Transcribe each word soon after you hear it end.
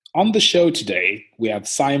On the show today, we have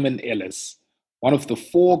Simon Ellis, one of the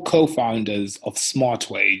four co-founders of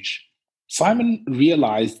SmartWage. Simon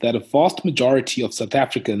realized that a vast majority of South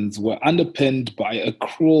Africans were underpinned by a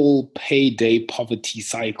cruel payday poverty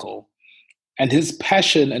cycle, and his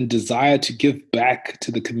passion and desire to give back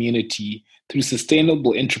to the community through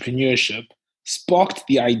sustainable entrepreneurship sparked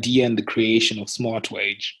the idea and the creation of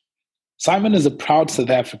SmartWage. Simon is a proud South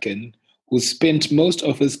African who spent most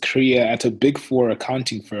of his career at a Big Four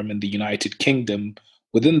accounting firm in the United Kingdom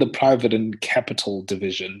within the private and capital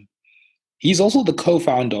division. He's also the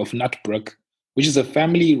co-founder of Nutbrook, which is a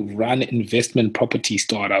family-run investment property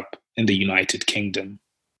startup in the United Kingdom.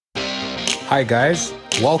 Hi guys,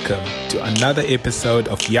 welcome to another episode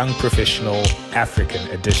of Young Professional African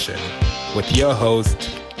Edition with your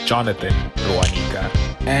host, Jonathan Rwanika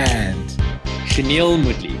and Chanel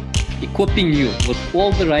Mudley, equipping you with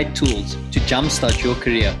all the right tools to jumpstart your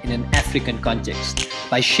career in an African context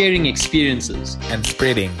by sharing experiences and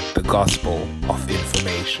spreading the gospel of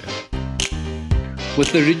information.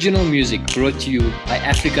 With original music brought to you by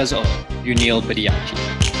Africa's own Unil Badiachi.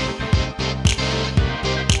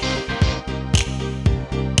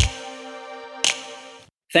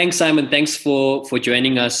 Thanks, Simon. Thanks for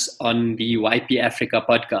joining us on the YP Africa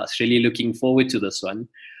podcast. Really looking forward to this one.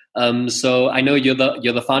 So I know you're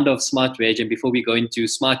the founder of SmartWage, and before we go into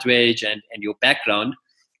SmartWage and your background,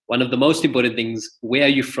 one of the most important things, where are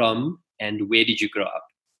you from and where did you grow up?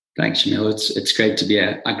 Thanks, Chanel. It's great to be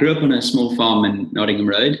here. I grew up on a small farm in Nottingham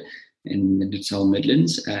Road in the Natal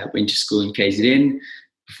Midlands. Went to school in KZN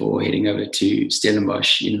before heading over to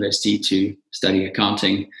Stellenbosch University to study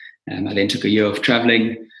accounting. I then took a year of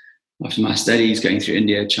traveling after my studies, going through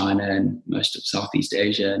India, China, and most of Southeast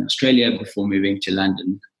Asia and Australia before moving to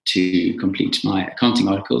London to complete my accounting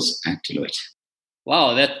articles at Deloitte.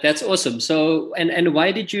 Wow, that's awesome. So, and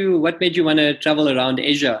what made you want to travel around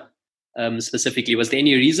Asia specifically? Was there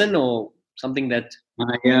any reason or something that?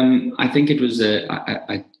 I think it was,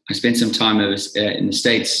 I spent some time in the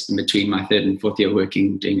States in between my third and fourth year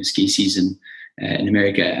working, doing a ski season in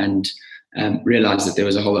America, and realized that there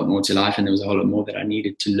was a whole lot more to life and there was a whole lot more that I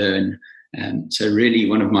needed to learn. So really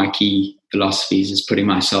one of my key philosophies is putting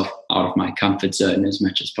myself out of my comfort zone as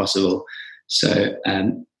much as possible. So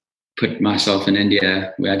put myself in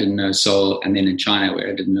India where I didn't know a soul, and then in China where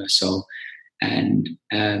I didn't know a soul. And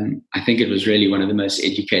I think it was really one of the most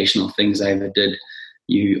educational things I ever did.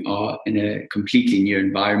 You are in a completely new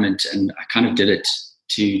environment, and I kind of did it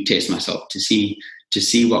to test myself, to see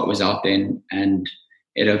what was out there, and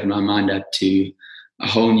it opened my mind up to a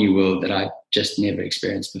whole new world that I just never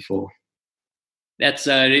experienced before. That's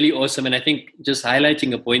really awesome. And I think just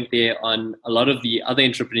highlighting a point there on a lot of the other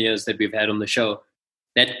entrepreneurs that we've had on the show,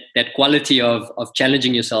 that quality of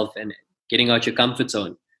challenging yourself and getting out your comfort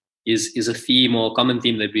zone is a theme or common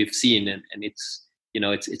theme that we've seen. And it's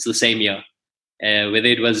the same here. Whether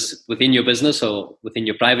it was within your business or within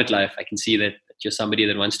your private life, I can see that you're somebody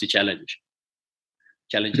that wants to challenge.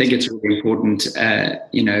 I think it's really important.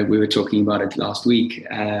 We were talking about it last week.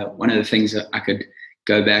 One of the things that I could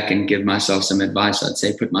go back and give myself some advice, I'd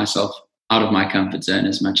say put myself out of my comfort zone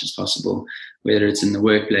as much as possible, whether it's in the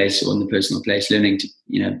workplace or in the personal place, learning to,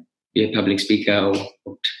 be a public speaker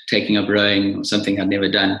or taking up rowing or something I'd never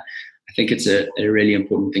done. I think it's a really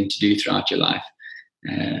important thing to do throughout your life.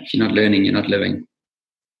 If you're not learning, you're not living.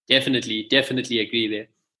 Definitely agree there.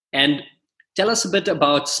 And tell us a bit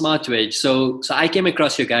about SmartWage. So I came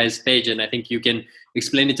across your guys' page, and I think you can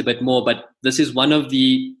explain it a bit more. But this is one of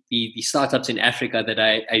the startups in Africa that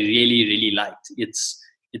I really, really liked.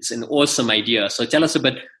 It's an awesome idea. So tell us a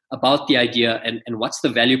bit about the idea and what's the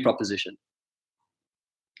value proposition.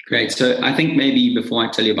 Great. So I think maybe before I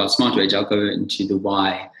tell you about SmartWage, I'll go into the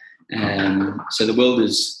why. So the world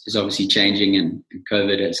is obviously changing, and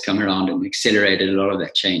COVID has come around and accelerated a lot of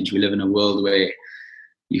that change. We live in a world where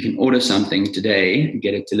you can order something today and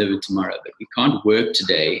get it delivered tomorrow, but we can't work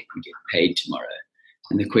today and get paid tomorrow.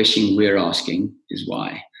 And the question we're asking is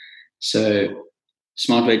why. So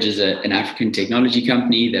SmartWage is an African technology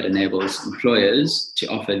company that enables employers to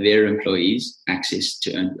offer their employees access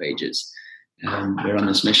to earned wages. We're on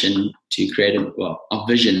this mission to our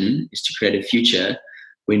vision is to create a future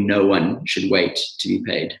where no one should wait to be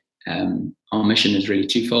paid. Our mission is really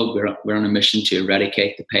twofold. We're on a mission to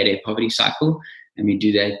eradicate the payday poverty cycle, and we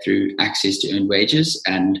do that through access to earned wages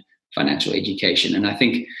and financial education. And I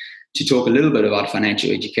think to talk a little bit about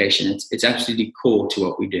financial education, it's absolutely core to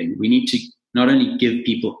what we're doing. We need to not only give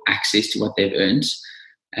people access to what they've earned,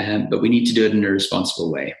 but we need to do it in a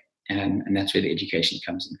responsible way. And that's where the education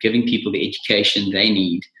comes in. Giving people the education they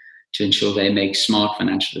need to ensure they make smart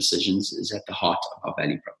financial decisions is at the heart of our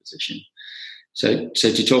value proposition. So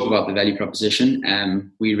to talk about the value proposition,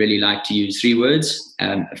 we really like to use 3 words: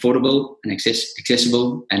 affordable, and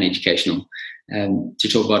accessible, and educational. To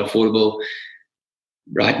talk about affordable,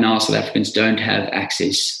 right now South Africans don't have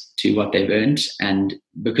access to what they've earned, and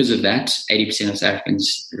because of that, 80% of South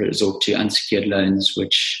Africans resort to unsecured loans,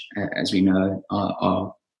 which, as we know,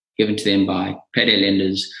 are given to them by payday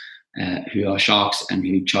lenders who are sharks and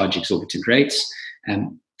who charge exorbitant rates.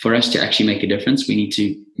 For us to actually make a difference, we need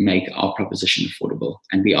to make our proposition affordable,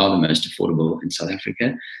 and we are the most affordable in South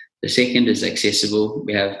Africa. The second is accessible.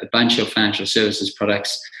 We have a bunch of financial services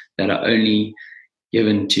products that are only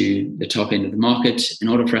given to the top end of the market. In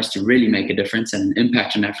order for us to really make a difference and an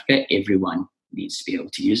impact on Africa, everyone needs to be able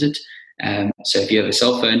to use it. So if you have a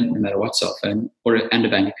cell phone, no matter what cell phone, and a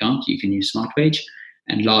bank account, you can use SmartWage.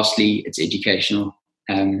 And lastly, it's educational.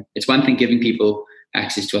 It's one thing giving people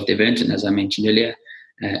access to what they've earned, and as I mentioned earlier,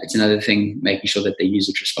 it's another thing making sure that they use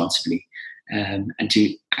it responsibly. And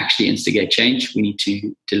to actually instigate change, we need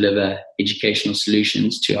to deliver educational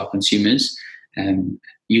solutions to our consumers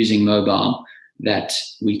using mobile that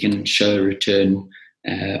we can show a return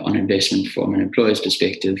on investment from an employer's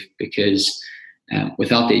perspective, because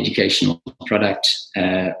without the educational product,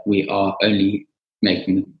 we are only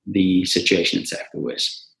making the situation in South Africa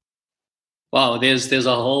worse. Wow, there's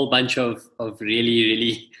a whole bunch of really,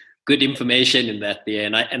 really good information in that there.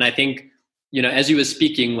 And I think, as you were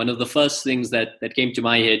speaking, one of the first things that came to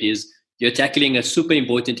my head is you're tackling a super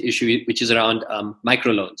important issue, which is around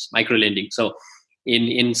microloans, microlending. So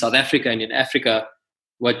in South Africa and in Africa,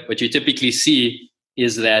 what you typically see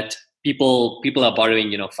is that people are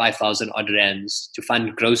borrowing, 5,000 odd rands to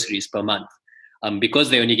fund groceries per month because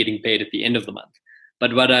they're only getting paid at the end of the month.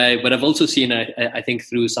 But what I've also seen, I think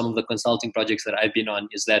through some of the consulting projects that I've been on,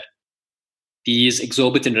 is that these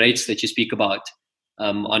exorbitant rates that you speak about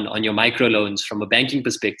on your microloans from a banking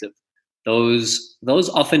perspective, those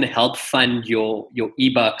often help fund your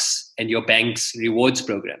eBucks and your bank's rewards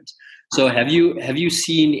programs. So have you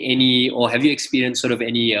seen any, or have you experienced sort of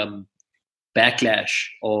any backlash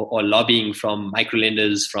or lobbying from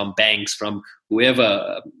microlenders, from banks, from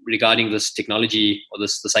whoever regarding this technology or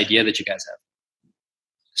this idea that you guys have?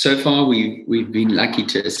 So far, we've been lucky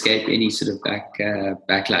to escape any sort of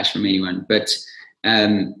backlash from anyone. But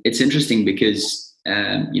it's interesting because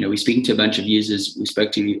we're speaking to a bunch of users. We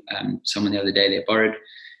spoke to someone the other day. They borrowed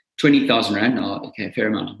 20,000 rand, a fair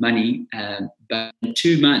amount of money. But in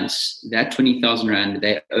 2 months, that 20,000 rand,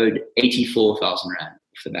 they owed 84,000 rand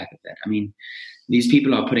off the back of that. I mean, these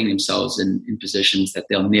people are putting themselves in positions that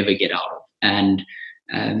they'll never get out of. And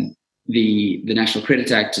the National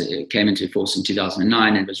Credit Act came into force in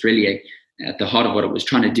 2009, and was really at the heart of what it was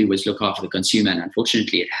trying to do was look after the consumer, and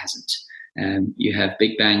unfortunately it hasn't. You have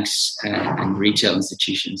big banks and retail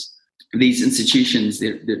institutions. These institutions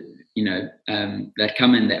that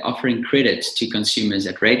come in, they're offering credit to consumers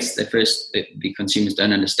at rates that the consumers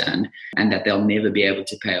don't understand, and that they'll never be able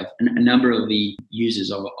to pay off. And a number of the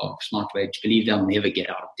users of SmartWage believe they'll never get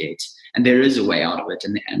out of debt, and there is a way out of it,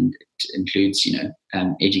 and it includes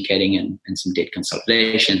educating and some debt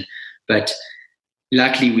consolidation. But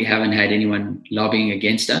luckily, we haven't had anyone lobbying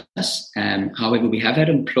against us. However, we have had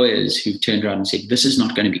employers who've turned around and said, this is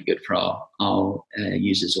not going to be good for our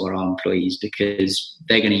users or our employees, because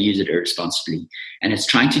they're going to use it irresponsibly. And it's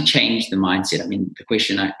trying to change the mindset. I mean, the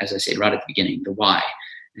question, as I said right at the beginning, the why.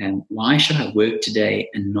 Why should I work today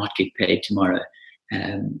and not get paid tomorrow?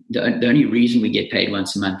 The only reason we get paid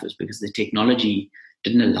once a month was because the technology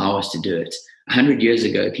didn't allow us to do it. 100 years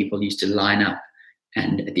ago, people used to line up,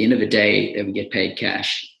 and at the end of the day, they would get paid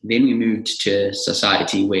cash. Then we moved to a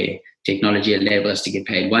society where technology enabled us to get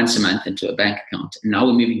paid once a month into a bank account. And now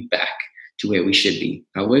we're moving back to where we should be.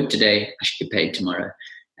 If I work today, I should get paid tomorrow.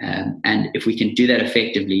 And if we can do that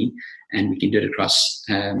effectively, and we can do it across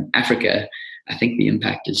Africa, I think the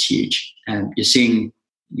impact is huge. You're seeing,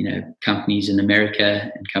 companies in America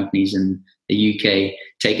and companies in the UK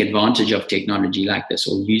take advantage of technology like this,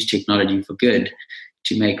 or use technology for good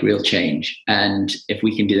to make real change. And if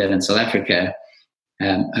we can do that in South Africa,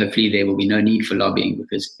 hopefully there will be no need for lobbying,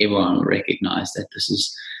 because everyone will recognize that this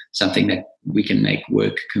is something that we can make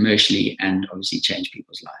work commercially and obviously change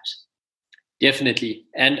people's lives. Definitely.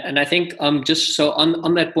 And I think just so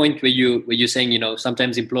on that point where you're saying,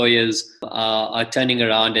 sometimes employers are turning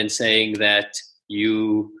around and saying that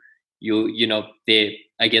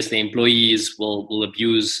I guess the employees will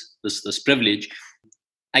abuse this privilege.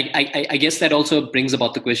 I guess that also brings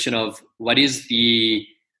about the question of what is the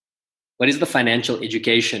financial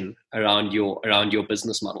education around your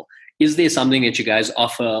business model? Is there something that you guys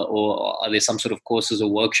offer, or are there some sort of courses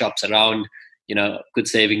or workshops around good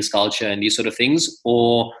savings culture and these sort of things,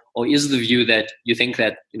 or is the view that you think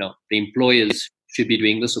that the employers should be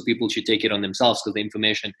doing this, or people should take it on themselves because the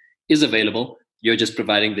information is available, you're just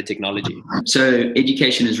providing the technology? So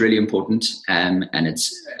education is really important, and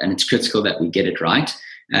it's critical that we get it right.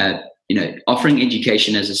 Offering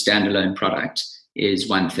education as a standalone product is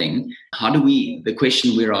one thing. The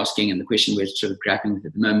question we're asking, and the question we're sort of grappling with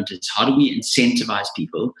at the moment, is how do we incentivize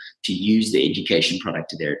people to use the education product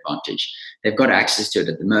to their advantage? They've got access to it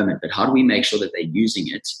at the moment, but how do we make sure that they're using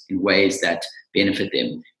it in ways that benefit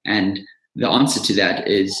them? And the answer to that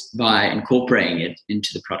is by incorporating it into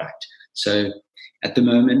the product. So at the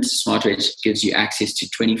moment, SmartWage gives you access to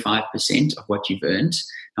 25% of what you've earned.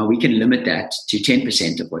 Now we can limit that to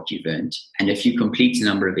 10% of what you've earned. And if you complete a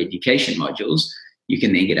number of education modules, you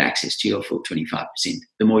can then get access to your full 25%.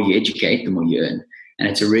 The more you educate, the more you earn. And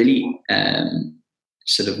it's a really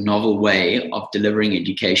sort of novel way of delivering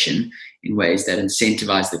education in ways that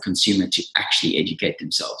incentivize the consumer to actually educate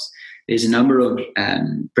themselves. There's a number of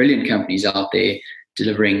brilliant companies out there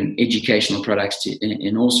delivering educational products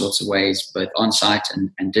in all sorts of ways, both on-site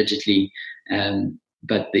and digitally.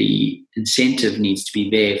 But the incentive needs to be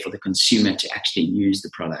there for the consumer to actually use the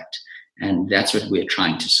product. And that's what we're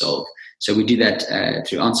trying to solve. So we do that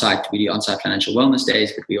through on-site. We do on-site financial wellness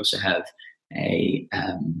days, but we also have a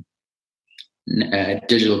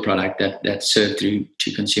digital product that's served to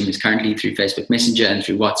consumers currently through Facebook Messenger and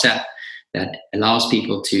through WhatsApp that allows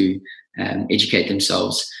people to educate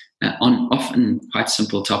themselves on often quite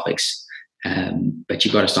simple topics. But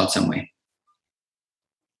you've got to start somewhere.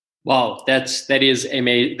 Wow, that's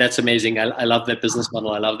amazing. I love that business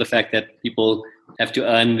model. I love the fact that people have to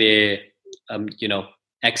earn their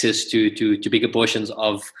access to bigger portions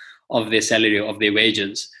of their salary, of their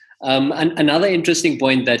wages. And another interesting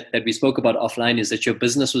point that we spoke about offline is that your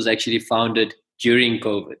business was actually founded during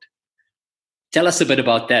COVID. Tell us a bit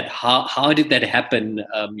about that. How did that happen?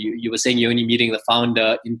 You were saying you're only meeting the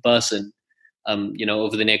founder in person,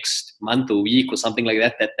 over the next month or week or something like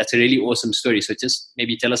that. That's a really awesome story. So just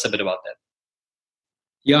maybe tell us a bit about that.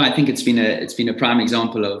 Yeah, I think it's been a prime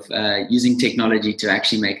example of using technology to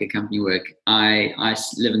actually make a company work. I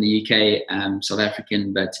live in the UK, South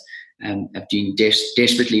African, but I've been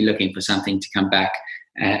desperately looking for something to come back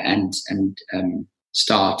and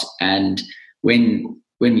start. And when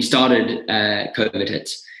we started, COVID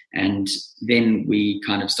hit, and then we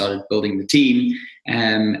kind of started building the team.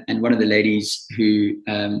 And one of the ladies who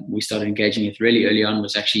we started engaging with really early on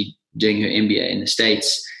was actually doing her MBA in the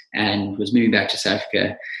States and was moving back to South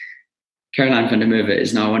Africa. Caroline van der Merwe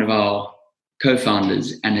is now one of our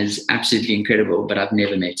co-founders and is absolutely incredible, but I've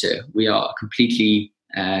never met her. We are a completely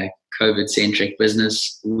COVID-centric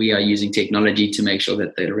business. We are using technology to make sure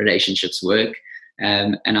that the relationships work.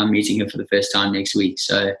 And I'm meeting her for the first time next week.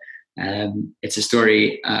 So it's a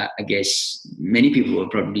story, I guess, many people will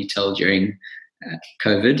probably tell during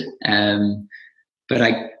COVID.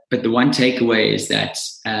 But the one takeaway is that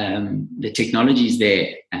the technology is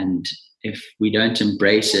there, and if we don't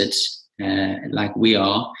embrace it like we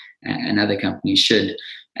are and other companies should,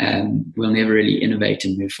 we'll never really innovate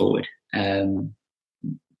and move forward.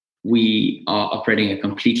 We are operating a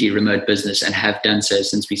completely remote business and have done so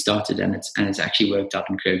since we started, and it's actually worked out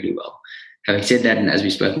incredibly well. Having said that, and as we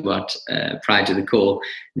spoke about prior to the call,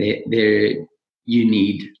 you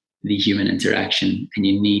need the human interaction, and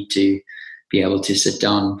you need to be able to sit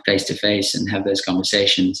down face to face and have those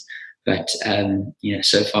conversations. But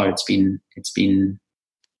so far it's been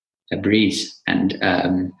a breeze, and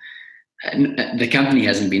the company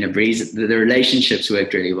hasn't been a breeze. The relationships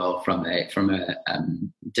worked really well from a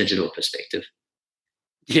digital perspective.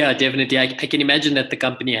 Yeah, definitely. I can imagine that the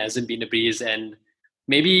company hasn't been a breeze, and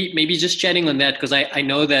maybe just chatting on that, because I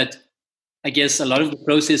know that I guess a lot of the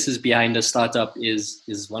processes behind a startup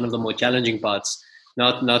is one of the more challenging parts.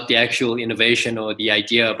 Not the actual innovation or the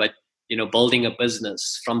idea, but building a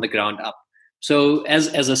business from the ground up. So as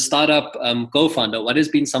a startup co-founder, what has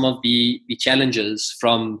been some of the challenges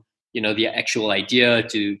from the actual idea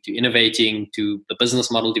to innovating to the business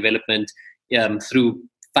model development through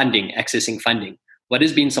accessing funding? What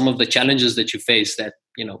has been some of the challenges that you face that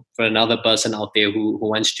for another person out there who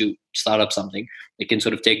wants to start up something, they can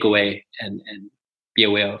sort of take away and be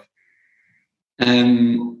aware of?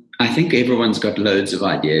 I think everyone's got loads of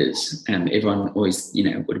ideas, and everyone always,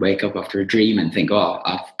 would wake up after a dream and think, "Oh,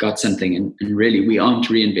 I've got something." And really, we aren't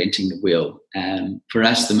reinventing the wheel. For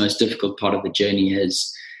us, the most difficult part of the journey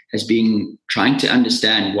has been trying to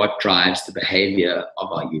understand what drives the behavior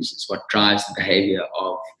of our users, what drives the behavior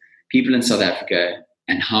of people in South Africa,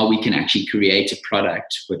 and how we can actually create a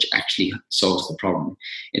product which actually solves the problem.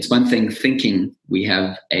 It's one thing thinking we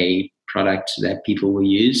have a product that people will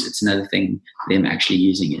use. It's another thing them actually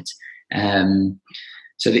using it.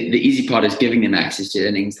 So the easy part is giving them access to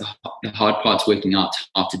earnings. The hard part's working out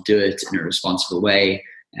how to do it in a responsible way,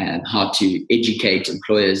 and how to educate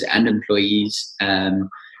employers and employees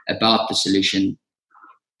about the solution.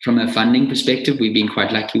 From a funding perspective, we've been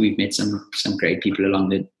quite lucky. We've met some great people along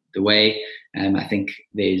the way. I think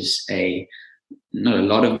there's not a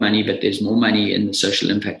lot of money, but there's more money in the social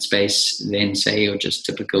impact space than, say, or just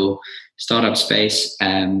typical startup space,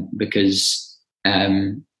 because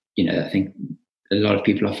I think a lot of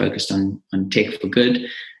people are focused on tech for good.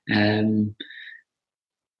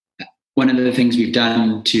 One of the things we've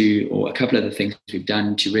done or a couple of the things we've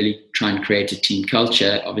done to really try and create a team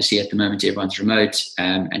culture. Obviously, at the moment, everyone's remote,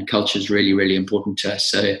 and culture is really, really important to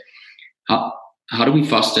us. So how do we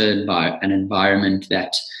foster an environment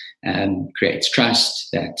that creates trust,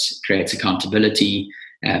 that creates accountability,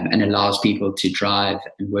 and allows people to drive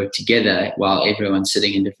and work together while everyone's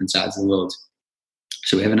sitting in different sides of the world?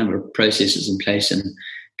 So we have a number of processes in place, and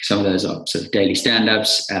some of those are sort of daily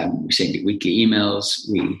stand-ups. We send weekly emails.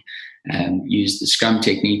 We use the Scrum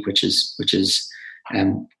technique, which is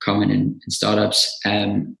common in startups,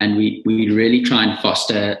 and we really try and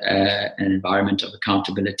foster an environment of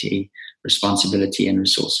accountability, responsibility, and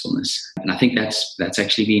resourcefulness. And I think that's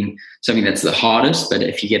actually been something that's the hardest, but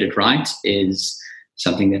if you get it right, is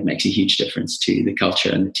something that makes a huge difference to the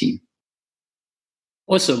culture and the team.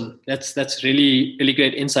 Awesome. That's really, really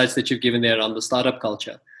great insights that you've given there on the startup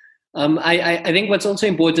culture. I think what's also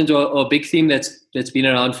important, or a big theme that's been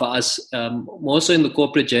around for us, more so in the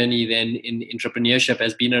corporate journey than in entrepreneurship,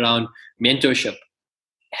 has been around mentorship.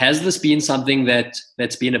 Has this been something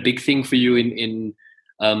that's been a big thing for you in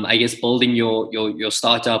I guess, building your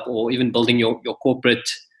startup, or even building your corporate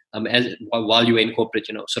while you were in corporate,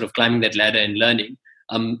 sort of climbing that ladder and learning?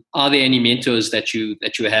 Are there any mentors that you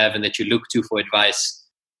have and that you look to for advice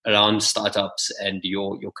around startups and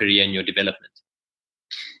your career and your development?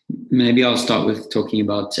 Maybe I'll start with talking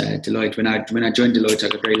about Deloitte. When I joined Deloitte, I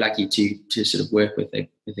got very lucky to sort of work with a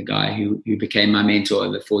guy who became my mentor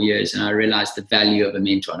over 4 years, and I realized the value of a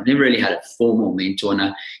mentor. I never really had a formal mentor,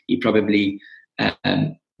 and he probably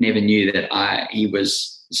never knew that he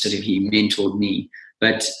mentored me.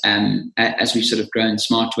 But as we've sort of grown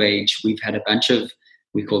SmartWage, we've had a bunch of,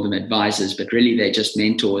 we call them advisors, but really they're just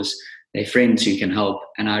mentors. They're friends who can help.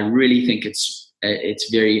 And I really think it's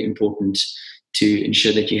very important to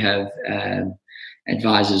ensure that you have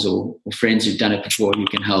advisors or friends who've done it before who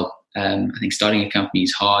can help. I think starting a company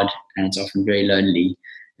is hard, and it's often very lonely.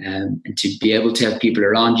 And to be able to have people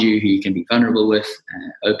around you who you can be vulnerable with,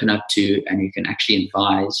 open up to, and who can actually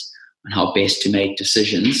advise on how best to make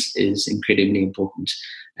decisions is incredibly important.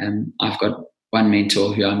 I've got one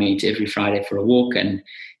mentor who I meet every Friday for a walk, and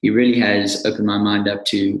he really has opened my mind up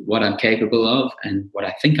to what I'm capable of and what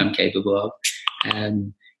I think I'm capable of.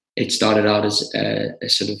 It started out as a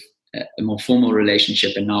sort of a more formal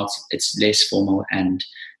relationship, and now it's less formal. And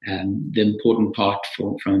the important part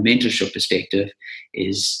from a mentorship perspective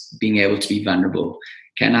is being able to be vulnerable.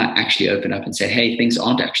 Can I actually open up and say, hey, things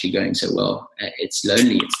aren't actually going so well. It's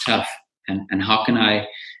lonely, it's tough. And how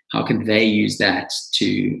can they use that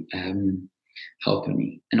to help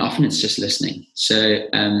me? And often it's just listening. So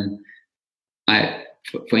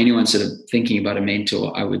for anyone sort of thinking about a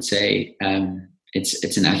mentor, I would say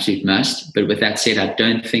it's an absolute must. But with that said, I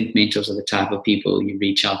don't think mentors are the type of people you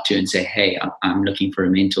reach out to and say, hey, I'm looking for a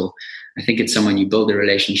mentor. I think it's someone you build a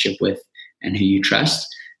relationship with and who you trust.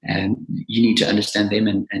 And you need to understand them,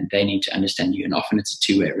 and they need to understand you. And often it's a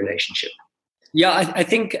two-way relationship. Yeah, I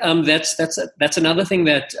think that's another thing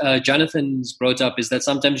that Jonathan's brought up, is that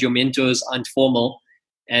sometimes your mentors aren't formal.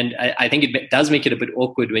 And I think it does make it a bit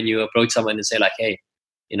awkward when you approach someone and say, like, hey,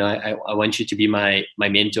 I want you to be my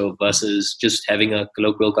mentor, versus just having a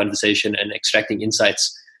colloquial conversation and extracting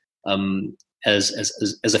insights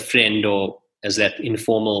as a friend or as that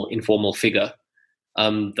informal figure.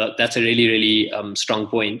 That's a really, really strong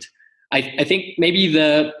point. I think maybe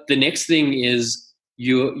the next thing is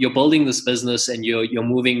you're building this business and you're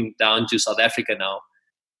moving down to South Africa now.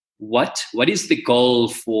 What is the goal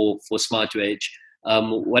for SmartWage?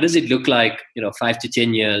 What does it look like 5 to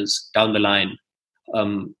 10 years down the line?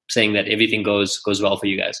 Saying that everything goes well for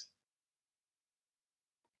you guys.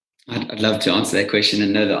 I'd love to answer that question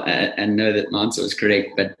and know that my answer was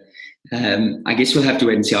correct, but I guess we'll have to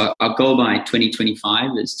wait and see. Our goal by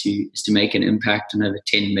 2025 is to make an impact on over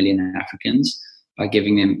 10 million Africans by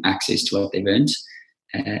giving them access to what they've earned.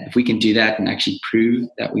 If we can do that and actually prove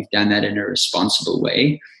that we've done that in a responsible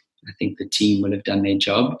way, I think the team will have done their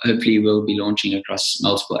job. Hopefully we'll be launching across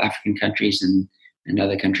multiple African countries and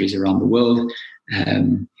other countries around the world.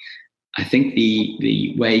 I think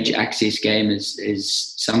the wage access game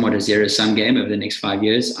is somewhat a zero-sum game over the next 5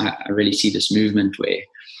 years. I really see this movement where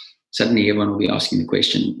suddenly everyone will be asking the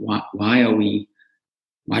question, why do we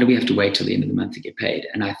have to wait till the end of the month to get paid?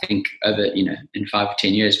 And I think over, in 5 or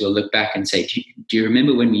 10 years, we'll look back and say, do you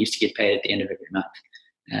remember when we used to get paid at the end of every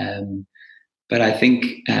month? But I think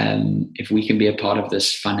if we can be a part of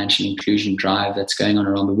this financial inclusion drive that's going on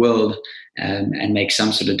around the world and make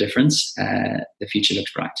some sort of difference, the future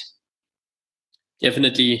looks bright.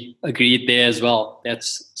 Definitely agreed there as well.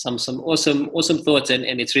 That's some awesome thoughts,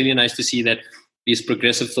 and it's really nice to see that these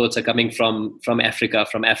progressive thoughts are coming from Africa,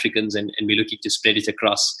 from Africans, and we're looking to spread it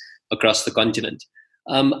across the continent.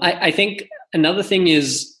 I think another thing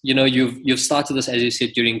is, you've started this, as you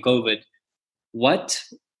said, during COVID. What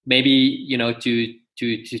maybe,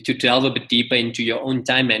 to delve a bit deeper into your own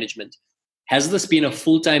time management, has this been a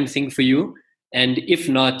full-time thing for you? And if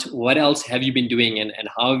not, what else have you been doing, and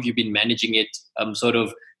how have you been managing it? Sort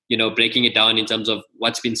of, breaking it down in terms of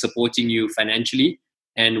what's been supporting you financially,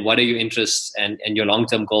 and what are your interests and your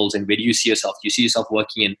long-term goals, and where do you see yourself? Do you see yourself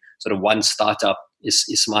working in sort of one startup? Is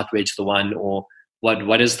SmartWage the one, or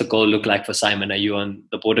what does the goal look like for Simon? Are you on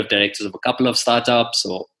the board of directors of a couple of startups,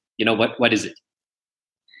 or what is it?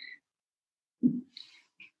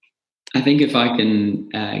 I think if I can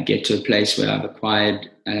get to a place where I've acquired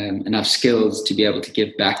enough skills to be able to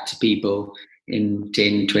give back to people in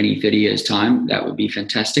 10, 20, 30 years' time, that would be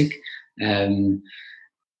fantastic.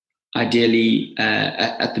 Ideally,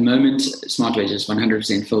 at the moment, SmartWage is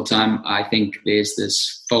 100% full-time. I think there's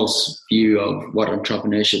this false view of what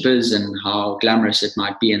entrepreneurship is and how glamorous it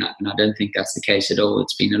might be, and I don't think that's the case at all.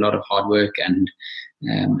 It's been a lot of hard work, and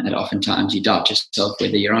oftentimes you doubt yourself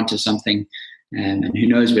whether you're onto something. And who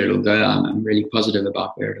knows where it'll go. I'm really positive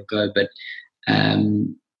about where it'll go. But,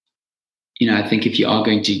 I think if you are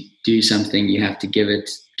going to do something, you have to give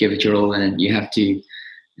it your all, and you have to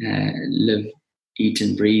live, eat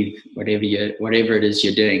and breathe whatever it is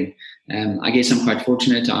you're doing. I guess I'm quite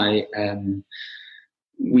fortunate.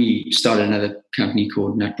 We started another company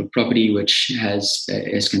called Nutbrook Property, which has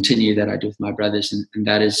continued that I do with my brothers, and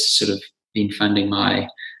that has sort of been funding my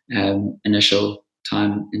initial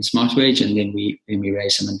time in SmartWage, and then we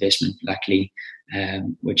raised some investment, luckily,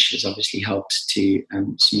 which has obviously helped to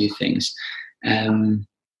smooth things.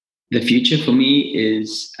 The future for me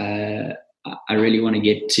is I really want to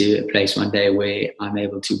get to a place one day where I'm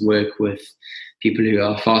able to work with people who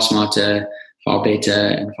are far smarter, far better,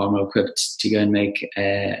 and far more equipped to go and make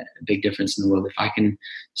a big difference in the world. If I can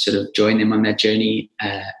sort of join them on that journey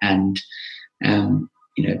and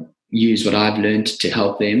use what I've learned to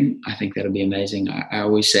help them, I think that'll be amazing. I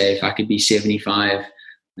always say if I could be 75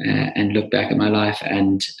 and look back at my life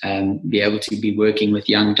and be able to be working with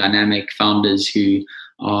young, dynamic founders who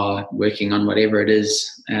are working on whatever it is,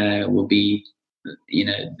 will be,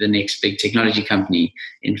 the next big technology company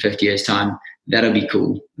in 50 years' time, that'll be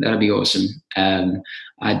cool. That'll be awesome.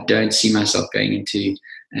 I don't see myself going into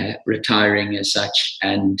retiring as such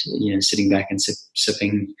and, sitting back and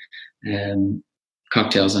sipping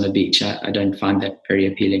cocktails on a beach. I don't find that very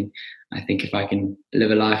appealing. I think if I can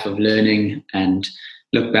live a life of learning and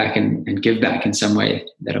look back and give back in some way,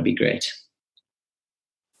 that'll be great.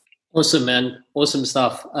 Awesome, man. Awesome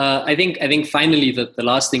stuff. I think finally the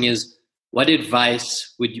last thing is, what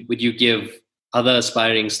advice would you give other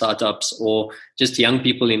aspiring startups or just young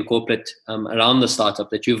people in corporate around the startup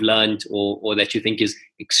that you've learned or that you think is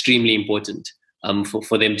extremely important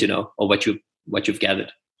for them to know, or what you've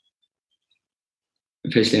gathered?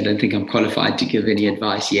 Firstly, I don't think I'm qualified to give any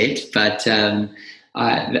advice yet, but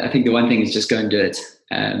I think the one thing is just go and do it.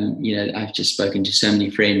 I've just spoken to so many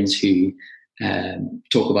friends who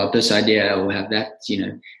talk about this idea or have that,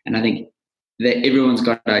 and I think that everyone's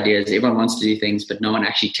got ideas, everyone wants to do things, but no one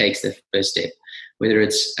actually takes the first step, whether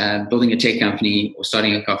it's building a tech company or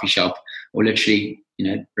starting a coffee shop or literally,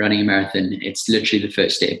 running a marathon. It's literally the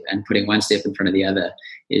first step, and putting one step in front of the other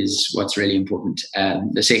is what's really important.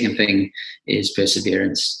 The second thing is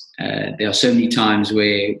perseverance. There are so many times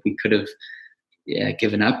where we could have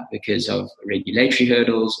given up because of regulatory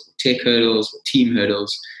hurdles, tech hurdles, team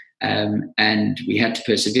hurdles, and we had to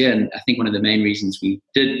persevere. And I think one of the main reasons we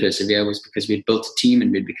did persevere was because we'd built a team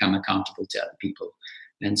and we'd become accountable to other people.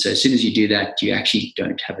 And so as soon as you do that, you actually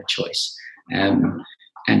don't have a choice.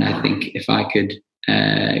 And I think if I could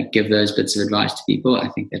give those bits of advice to people, I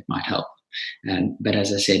think that might help. But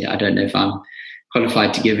as I said, I don't know if I'm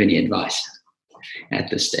qualified to give any advice at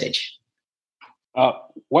this stage.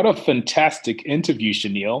 What a fantastic interview,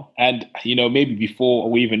 Shanil. And, maybe before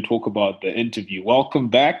we even talk about the interview, welcome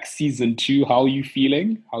back, season 2. How are you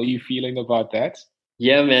feeling? How are you feeling about that?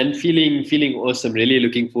 Yeah, man, feeling awesome. Really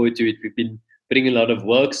looking forward to it. We've been putting a lot of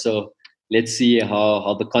work, so let's see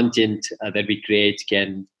how the content that we create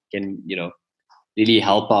can really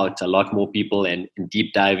help out a lot more people and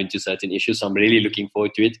deep dive into certain issues. So I'm really looking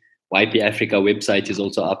forward to it. YP Africa website is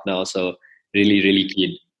also up now, so really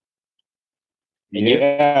keen. And you?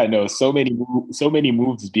 Yeah, no, so many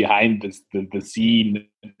moves behind the scene,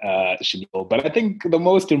 Shanil. But I think the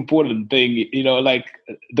most important thing, like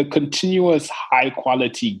the continuous high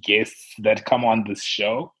quality guests that come on this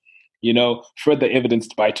show, further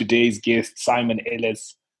evidenced by today's guest, Simon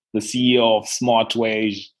Ellis, the CEO of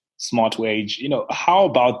Smartwage. How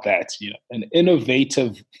about that? An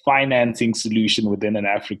innovative financing solution within an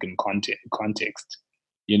African context.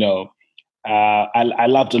 I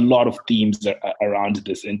loved a lot of themes around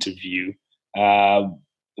this interview.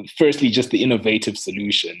 Firstly, just the innovative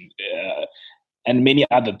solution and many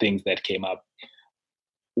other things that came up.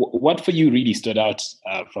 What for you really stood out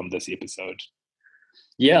from this episode?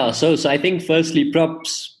 Yeah, so I think firstly,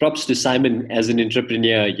 props to Simon as an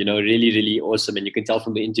entrepreneur. Really awesome, and you can tell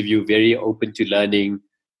from the interview, very open to learning,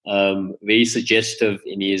 very suggestive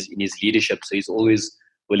in his leadership. So he's always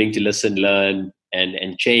willing to listen, learn,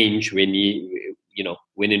 and change when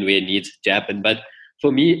when and where it needs to happen. But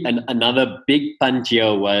for me, another big punch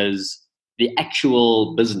here was the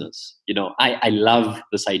actual business. I love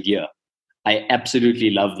this idea. I absolutely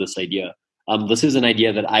love this idea. This is an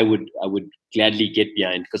idea that I would gladly get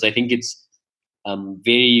behind, because I think it's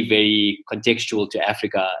very contextual to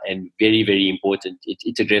Africa and very important.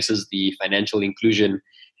 It addresses the financial inclusion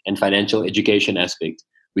and financial education aspect,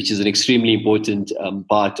 which is an extremely important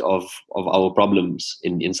part of our problems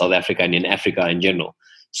in South Africa and in Africa in general.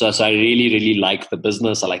 So I really like the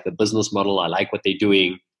business. I like the business model. I like what they're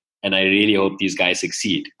doing, and I really hope these guys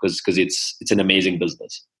succeed, because it's an amazing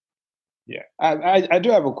business. Yeah, I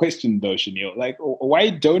do have a question though, Shanil. Like,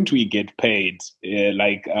 why don't we get paid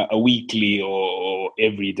like a weekly or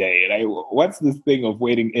every day? Like, what's this thing of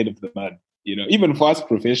waiting end of the month? Even for us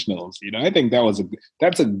professionals, I think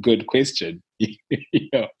that's a good question.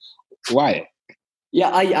 Why? Yeah,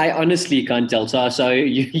 I honestly can't tell. So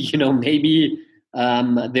maybe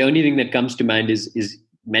the only thing that comes to mind is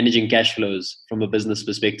managing cash flows from a business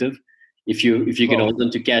perspective. If you can hold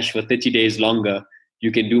on to cash for 30 days longer,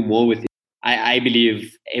 you can do more with it. I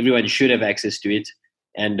believe everyone should have access to it,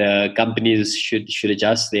 and companies should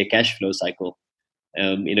adjust their cash flow cycle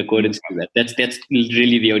in accordance to that. That's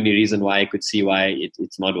really the only reason why I could see why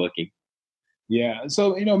it's not working. Yeah,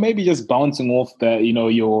 so maybe just bouncing off the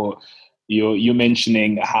you're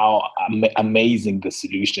mentioning how amazing the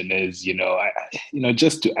solution is.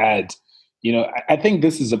 Just to add, I think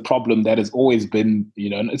this is a problem that has always been,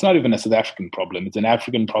 it's not even a South African problem. It's an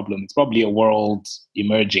African problem. It's probably a world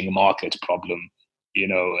emerging market problem.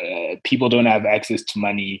 People don't have access to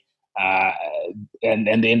money, and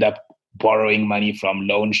they end up borrowing money from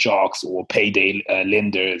loan sharks or payday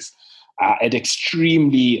lenders at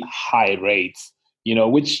extremely high rates.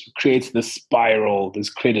 Which creates this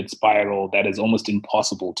credit spiral that is almost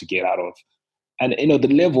impossible to get out of. And the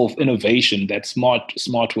level of innovation that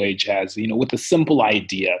Smartwage has, with a simple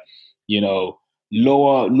idea,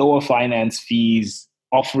 lower finance fees,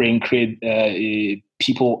 offering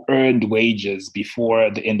people earned wages before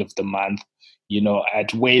the end of the month,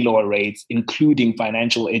 at way lower rates, including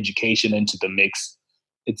financial education into the mix.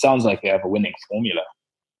 It sounds like they have a winning formula.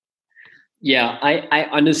 Yeah, I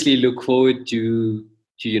honestly look forward to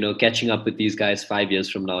catching up with these guys 5 years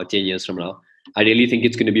from now, 10 years from now. I really think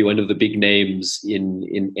it's going to be one of the big names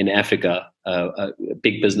in Africa,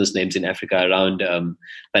 big business names in Africa around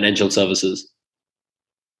financial services.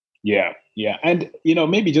 Yeah, and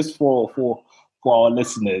maybe just for our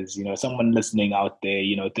listeners, someone listening out there,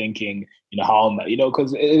 thinking, how,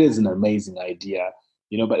 because it is an amazing idea,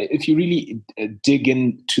 but if you really dig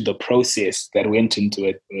into the process that went into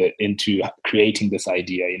it, into creating this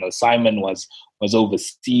idea, Simon was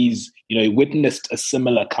overseas, he witnessed a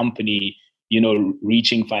similar company,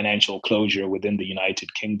 reaching financial closure within the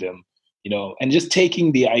United Kingdom, and just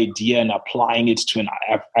taking the idea and applying it to an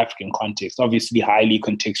African context, obviously highly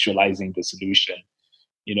contextualizing the solution.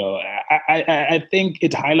 I think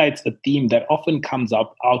it highlights a theme that often comes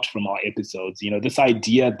out from our episodes, this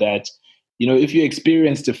idea that, if you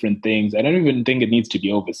experience different things, I don't even think it needs to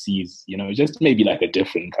be overseas, just maybe like a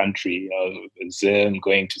different country, Zim,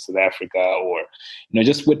 going to South Africa, or,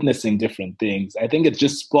 just witnessing different things. I think it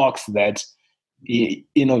just sparks that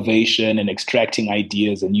innovation and extracting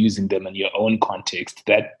ideas and using them in your own context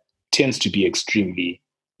that tends to be extremely,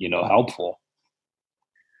 helpful.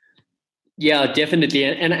 Yeah, definitely.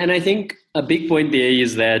 And I think a big point there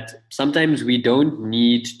is that sometimes we don't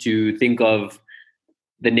need to think of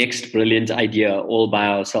the next brilliant idea all by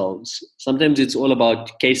ourselves. Sometimes it's all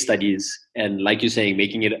about case studies and, like you're saying,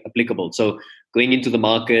 making it applicable. So going into the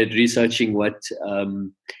market, researching what,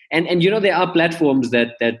 and there are platforms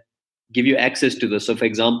that give you access to this. So, for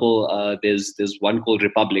example, there's one called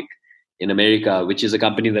Republic in America, which is a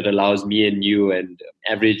company that allows me and you and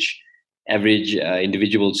average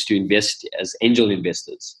individuals to invest as angel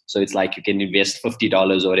investors. So it's like you can invest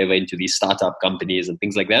 $50 or whatever into these startup companies and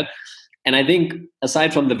things like that. And I think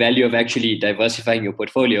aside from the value of actually diversifying your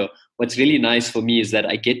portfolio, what's really nice for me is that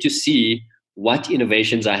I get to see what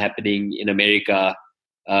innovations are happening in America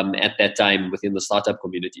at that time within the startup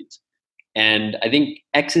communities. And I think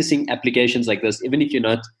accessing applications like this, even if you're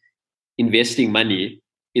not investing money,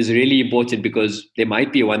 is really important, because there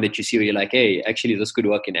might be one that you see where you're like, hey, actually this could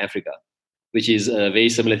work in Africa, which is a very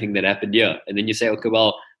similar thing that happened here. And then you say, okay,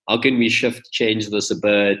 well, how can we change this a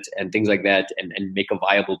bit and things like that, and make a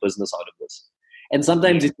viable business out of this? And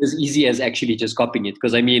sometimes it's as easy as actually just copying it.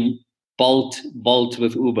 Because I mean, Bolt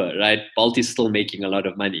with Uber, right? Bolt is still making a lot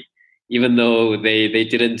of money. Even though they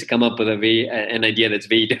didn't come up with an idea that's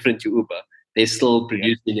very different to Uber, they're still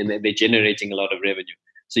producing and they're generating a lot of revenue.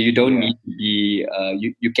 So you don't need to be,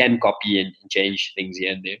 you can copy and change things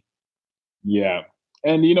here and there. Yeah.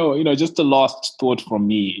 And, just the last thought from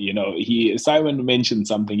me, Simon mentioned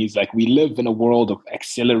something. He's like, we live in a world of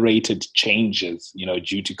accelerated changes,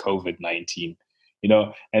 due to COVID-19,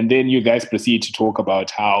 and then you guys proceed to talk about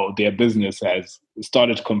how their business has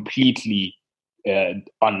started completely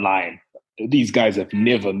online. These guys have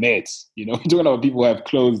never met, you're talking about people who have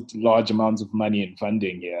closed large amounts of money and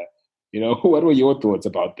funding here. What were your thoughts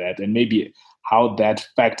about that? And maybe how that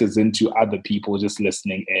factors into other people just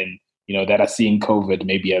listening in, that are seeing COVID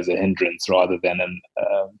maybe as a hindrance rather than an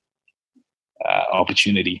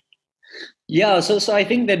opportunity. Yeah, so I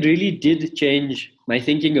think that really did change my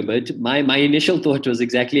thinking a bit. My initial thought was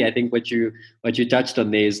exactly, I think, what you touched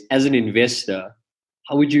on there is, as an investor,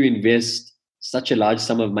 how would you invest such a large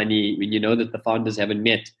sum of money when you know that the founders haven't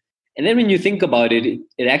met? And then when you think about it,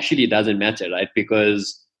 it actually doesn't matter, right?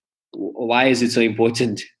 Because why is it so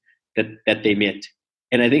important that they met?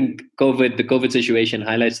 And I think the COVID situation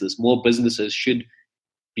highlights this. More businesses should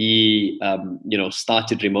be,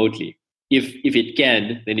 started remotely. If it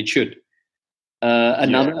can, then it should.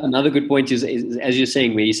 Another good point is, as you're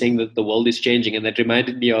saying, where you're saying that the world is changing, and that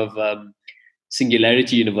reminded me of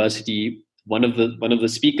Singularity University. One of the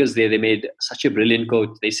speakers there, they made such a brilliant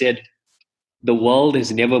quote. They said, "The world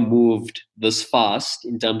has never moved this fast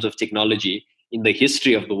in terms of technology in the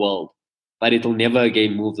history of the world, but it'll never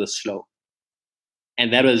again move this slow."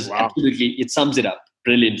 And that was absolutely, it sums it up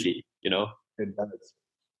brilliantly, It does.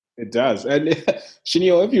 It does. And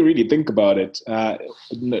Shanil, if you really think about it,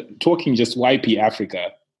 talking just YP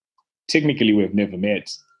Africa, technically we've never met,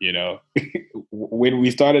 when we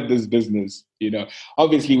started this business,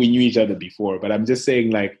 obviously we knew each other before, but I'm just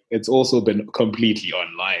saying, like, it's also been completely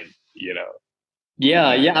online,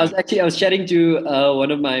 Yeah. I was chatting to one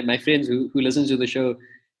of my friends who listens to the show,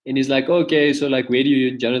 and he's like, okay, so like, where do you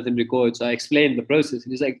and Jonathan record? So I explained the process,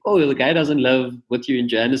 and he's like, oh, the guy doesn't live with you in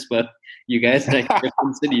Johannesburg. You guys are like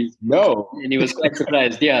different cities. No. And he was quite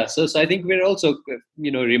surprised. Yeah. So I think we're also,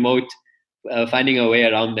 remote, finding a way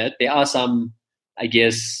around that. There are some, I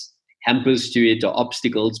guess, hampers to it or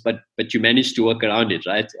obstacles, but you manage to work around it,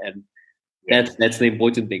 right? And that's the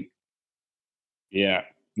important thing. Yeah.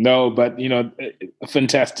 No, but a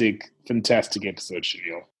fantastic episode,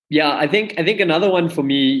 Shanil. Yeah, I think another one for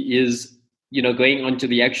me is, going on to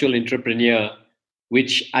the actual entrepreneur,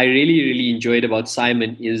 which I really, really enjoyed about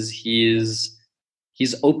Simon, is his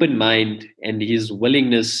open mind and his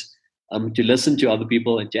willingness to listen to other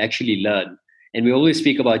people and to actually learn. And we always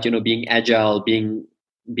speak about, being agile, being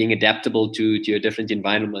adaptable to your different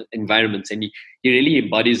environments, and he really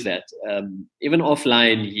embodies that. Even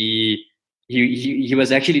offline, he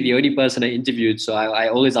was actually the only person I interviewed. So I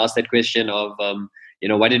always ask that question of,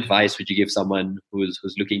 what advice would you give someone who's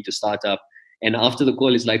looking to start up? And after the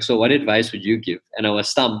call, it's like, so what advice would you give? And I was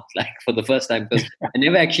stumped, like, for the first time, because I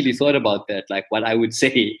never actually thought about that, like what I would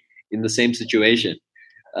say in the same situation.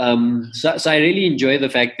 So I really enjoy the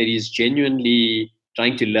fact that he's genuinely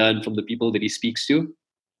trying to learn from the people that he speaks to,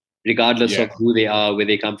 regardless of who they are, where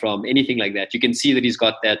they come from, anything like that. You can see that he's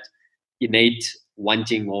got that innate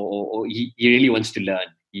wanting, or he really wants to learn.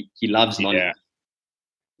 He loves knowledge.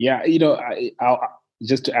 Yeah, I'll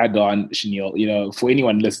just to add on, Shanil, for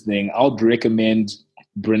anyone listening, I would recommend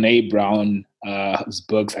Brené Brown's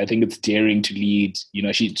books. I think it's Daring to Lead.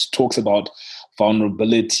 She talks about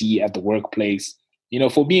vulnerability at the workplace.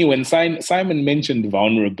 for me, when Simon mentioned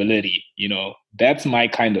vulnerability, that's my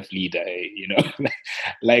kind of leader.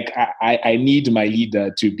 Like I need my leader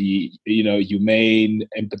to be, humane,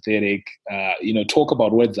 empathetic, talk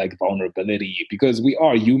about words like vulnerability, because we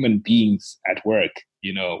are human beings at work.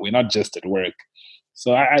 We're not just at work.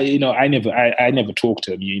 So I never talked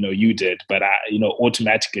to him. You did, but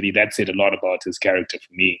automatically that said a lot about his character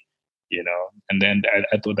for me. And then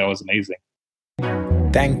I thought that was amazing.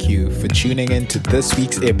 Thank you for tuning in to this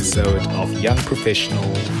week's episode of Young Professional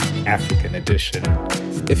African Edition.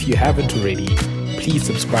 If you haven't already, please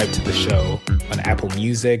subscribe to the show on Apple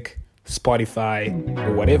Music, Spotify,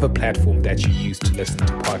 or whatever platform that you use to listen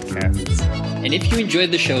to podcasts. And if you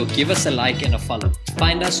enjoyed the show, give us a like and a follow.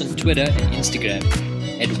 Find us on Twitter and Instagram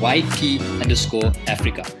at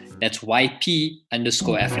YP_Africa. That's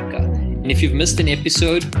YP_Africa. And if you've missed an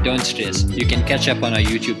episode, don't stress. You can catch up on our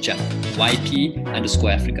YouTube channel,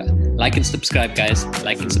 YP_Africa. Like and subscribe, guys.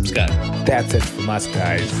 Like and subscribe. That's it from us,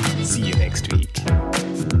 guys. See you next week.